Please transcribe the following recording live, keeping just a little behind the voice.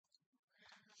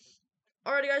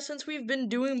Alrighty, guys, since we've been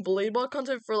doing Blade Ball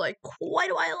content for like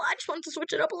quite a while, I just wanted to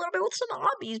switch it up a little bit with some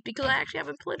hobbies because I actually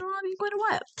haven't played a hobby in quite a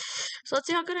while. So let's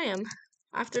see how good I am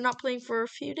after not playing for a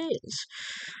few days.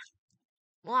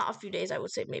 Well, not a few days, I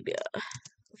would say maybe a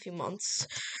few months.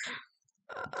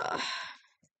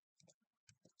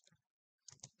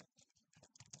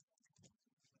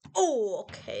 Oh,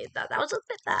 okay, that was a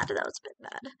bit bad. That was a bit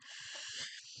bad.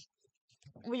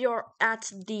 We are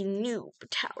at the noob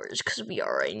towers because we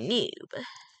are a noob.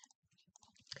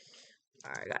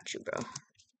 Alright, I got you, bro.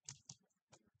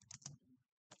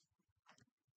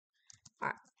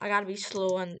 Alright, I gotta be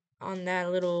slow on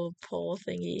that little pole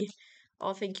thingy.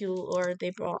 Oh, thank you, Lord.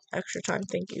 They brought extra time.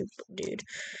 Thank you, dude.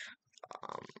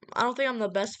 I don't think I'm the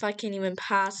best if I can't even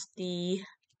pass the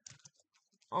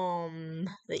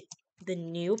the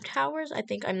noob towers. I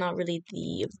think I'm not really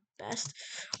the best.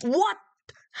 What?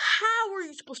 How are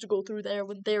you supposed to go through there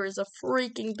when there is a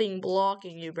freaking thing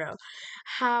blocking you, bro?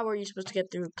 How are you supposed to get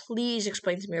through? Please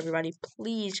explain to me, everybody.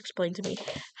 Please explain to me.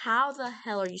 How the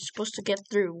hell are you supposed to get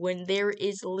through when there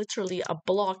is literally a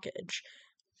blockage?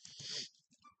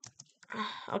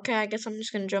 Okay, I guess I'm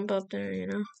just gonna jump up there, you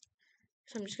know?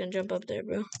 So I'm just gonna jump up there,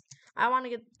 bro.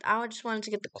 I just wanted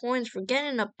to get the coins for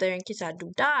getting up there in case I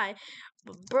do die.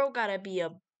 But bro gotta be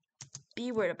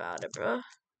worried about it, bro.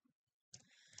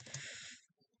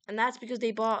 And that's because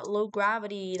they bought low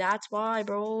gravity. That's why,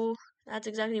 bro. That's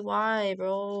exactly why,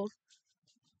 bro.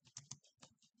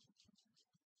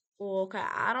 Oh, okay,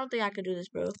 I don't think I could do this,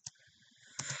 bro.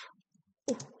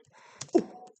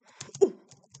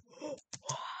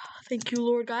 Thank you,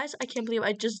 Lord, guys. I can't believe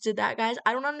I just did that, guys.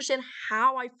 I don't understand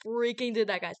how I freaking did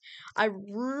that, guys. I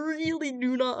really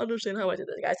do not understand how I did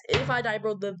that, guys. If I die,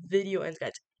 bro, the video ends,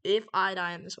 guys. If I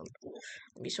die in this one,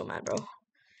 I'll be so mad, bro.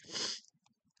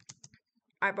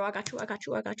 Alright, bro, I got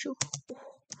you.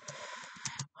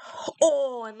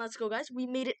 Oh, and let's go, guys. We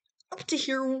made it up to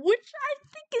here, which I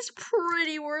think is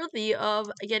pretty worthy of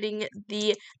getting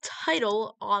the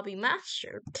title Obby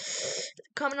Master.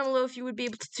 Comment down below if you would be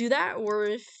able to do that, or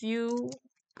if you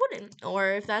wouldn't,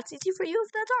 or if that's easy for you,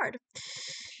 if that's hard.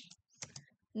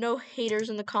 No haters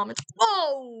in the comments.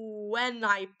 Oh, and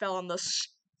I fell on the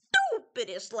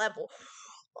stupidest level.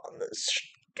 On the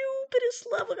stupidest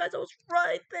level, guys. I was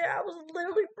right there. I was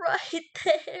literally right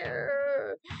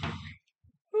there.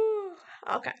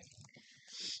 Okay.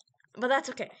 But that's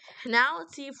okay. Now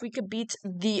let's see if we could beat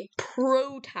the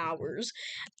pro towers.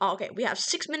 Okay, we have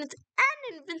 6 minutes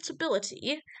and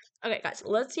invincibility. Okay, guys,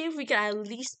 let's see if we can at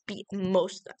least beat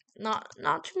most of them.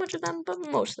 Not too much of them, but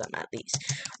most of them at least.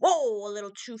 Whoa, a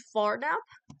little too far now.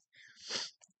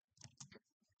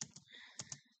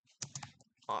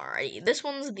 Alright, this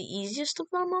one's the easiest of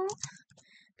them all.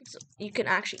 So you can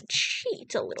actually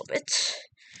cheat a little bit.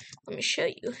 Let me show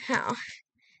you how.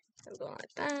 I'm going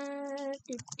like that.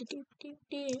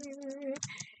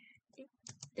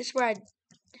 This is where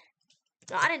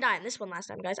no, I didn't die on this one last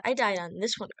time, guys. I died on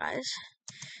this one, guys.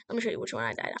 Let me show you which one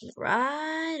I died on.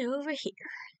 Right over here.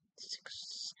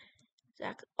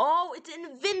 Exactly. Oh, it's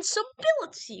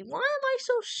invincibility. Why am I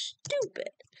so stupid?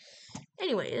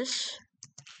 Anyways.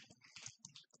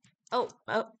 Oh,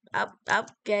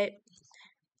 okay.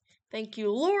 Thank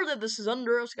you, Lord, that this is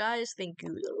under us, guys. Thank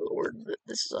you, Lord, that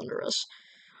this is under us.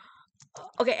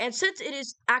 Okay, and since it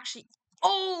is actually...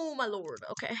 Oh, my Lord.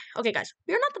 Okay. Okay, guys.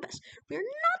 We are not the best. We are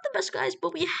not the best, guys,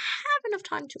 but we have enough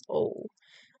time to... Oh.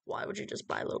 Why would you just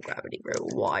buy low gravity, bro?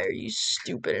 Why are you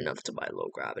stupid enough to buy low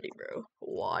gravity, bro?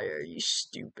 Why are you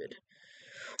stupid?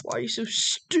 Why are you so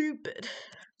stupid?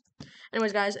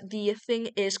 Anyways, guys, the thing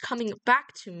is coming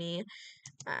back to me.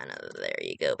 And there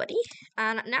you go, buddy.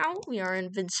 And now we are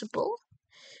invincible.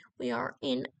 We are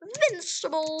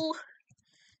invincible.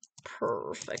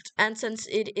 Perfect. And since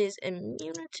it is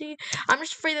immunity, I'm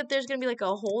just afraid that there's gonna be like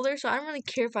a hole there, so I don't really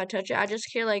care if I touch it. I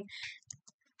just care like...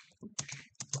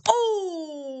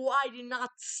 Oh, I did not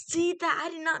see that. I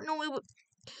did not know it would...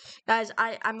 Guys,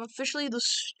 I'm officially the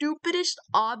stupidest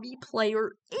obby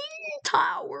player in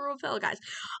Tower of Hell, guys.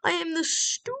 I am the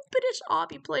stupidest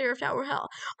obby player of Tower of Hell.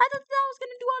 I thought that was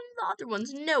gonna do on the other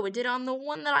ones. No, it did on the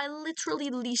one that I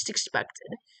literally least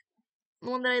expected. The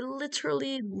one that I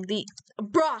literally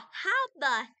Bruh, how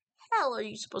the hell are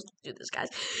you supposed to do this,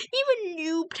 guys? Even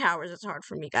noob towers, it's hard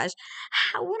for me, guys.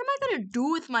 What am I gonna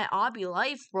do with my obby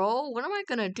life, bro? What am I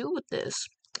gonna do with this?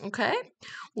 Okay?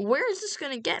 Where is this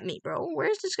gonna get me, bro? Where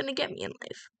is this gonna get me in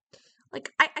life?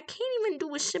 Like, I can't even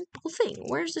do a simple thing.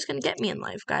 Where is this gonna get me in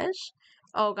life, guys?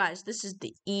 Oh, guys, this is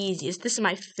the easiest. This is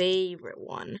my favorite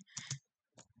one.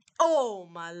 Oh,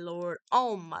 my lord.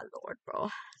 Oh, my lord, bro.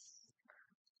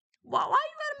 Why you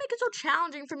gotta make it so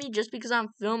challenging for me just because I'm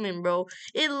filming, bro?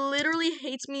 It literally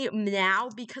hates me now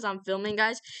because I'm filming,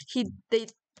 guys.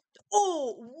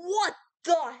 Oh, what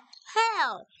the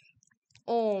hell?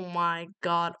 Oh my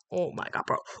god,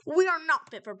 bro. We are not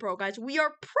fit for pro, guys. We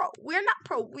are pro. We are not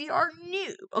pro. We are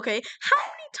new, okay? How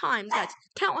many times, guys,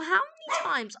 count how many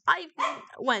times I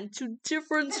went to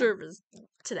different servers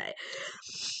today.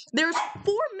 There's 4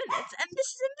 minutes, and this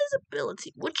is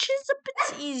invisibility, which is a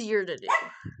bit easier to do.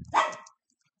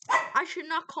 I should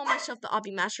not call myself the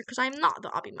obby master, because I am not the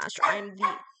obby master. I am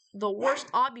the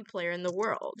worst obby player in the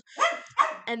world.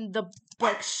 And the,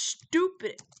 like,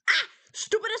 stupidest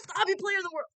obby player in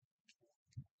the world.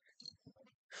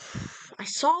 I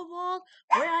saw a wall.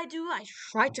 What did I do? I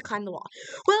tried to climb the wall.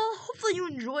 Well, hopefully you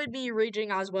enjoyed me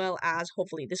raging, as well as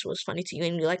hopefully this was funny to you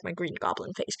and you like my green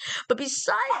goblin face. But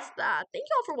besides that, thank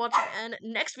you all for watching, and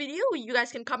next video, you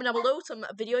guys can comment down below some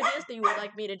video ideas that you would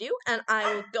like me to do, and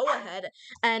I will go ahead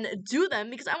and do them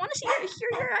because I want to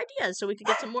hear your ideas so we can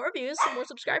get some more views, some more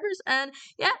subscribers, and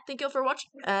yeah, thank you all for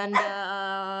watching, and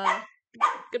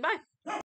goodbye.